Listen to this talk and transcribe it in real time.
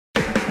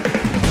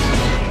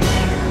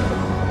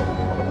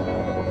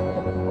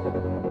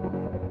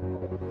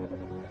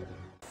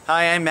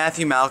Hi, I'm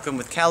Matthew Malcolm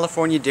with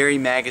California Dairy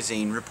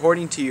Magazine,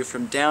 reporting to you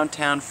from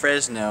downtown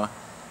Fresno,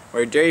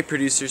 where dairy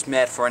producers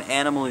met for an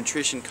animal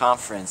nutrition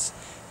conference.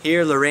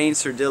 Here, Lorraine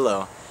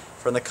Sordillo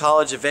from the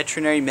College of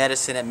Veterinary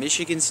Medicine at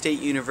Michigan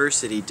State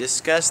University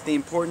discussed the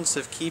importance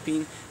of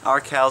keeping our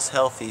cows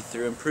healthy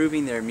through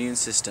improving their immune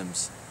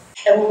systems.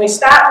 And when we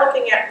start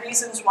looking at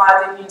reasons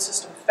why the immune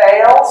system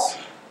fails,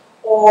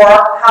 or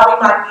how we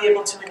might be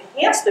able to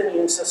enhance the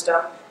immune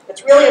system,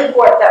 it's really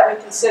important that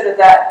we consider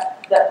that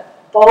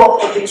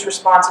both of these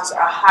responses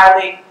are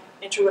highly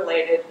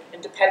interrelated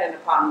and dependent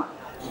upon one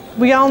another.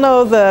 We all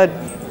know the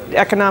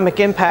economic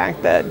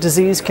impact that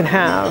disease can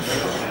have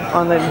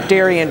on the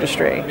dairy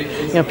industry,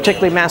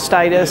 particularly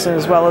mastitis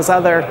as well as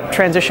other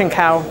transition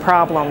cow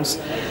problems.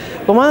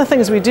 But one of the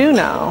things we do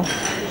know,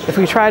 if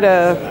we try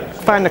to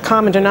find a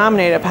common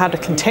denominator of how to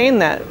contain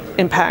that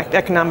impact,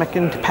 economic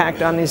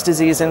impact on these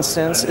disease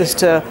incidents, is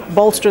to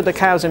bolster the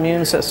cow's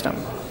immune system.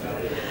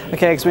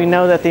 Okay, because we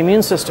know that the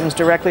immune system is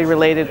directly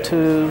related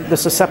to the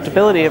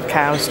susceptibility of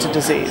cows to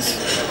disease.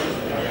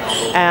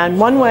 And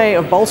one way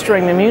of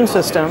bolstering the immune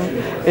system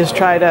is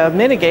try to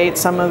mitigate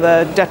some of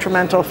the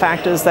detrimental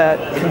factors that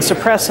can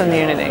suppress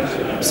immunity,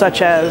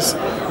 such as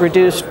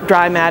reduced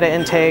dry matter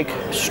intake,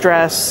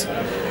 stress,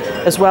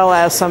 as well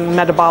as some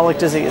metabolic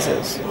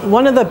diseases.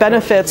 One of the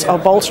benefits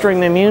of bolstering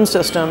the immune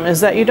system is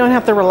that you don't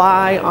have to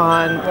rely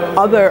on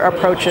other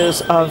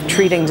approaches of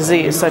treating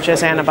disease, such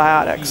as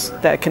antibiotics,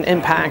 that can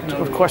impact,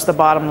 of course, the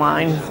bottom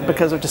line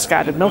because of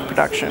discarded milk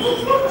production.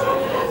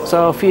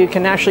 So if you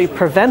can actually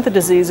prevent the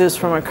diseases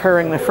from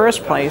occurring in the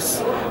first place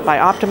by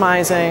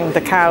optimizing the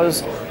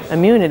cow's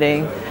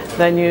immunity,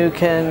 then you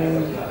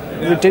can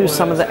reduce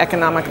some of the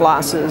economic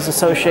losses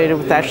associated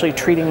with actually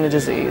treating the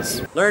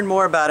disease. Learn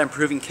more about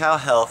improving cow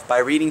health by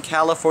reading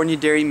California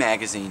Dairy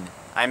Magazine.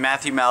 I'm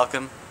Matthew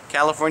Malcolm,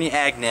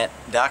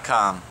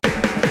 CaliforniaAgNet.com.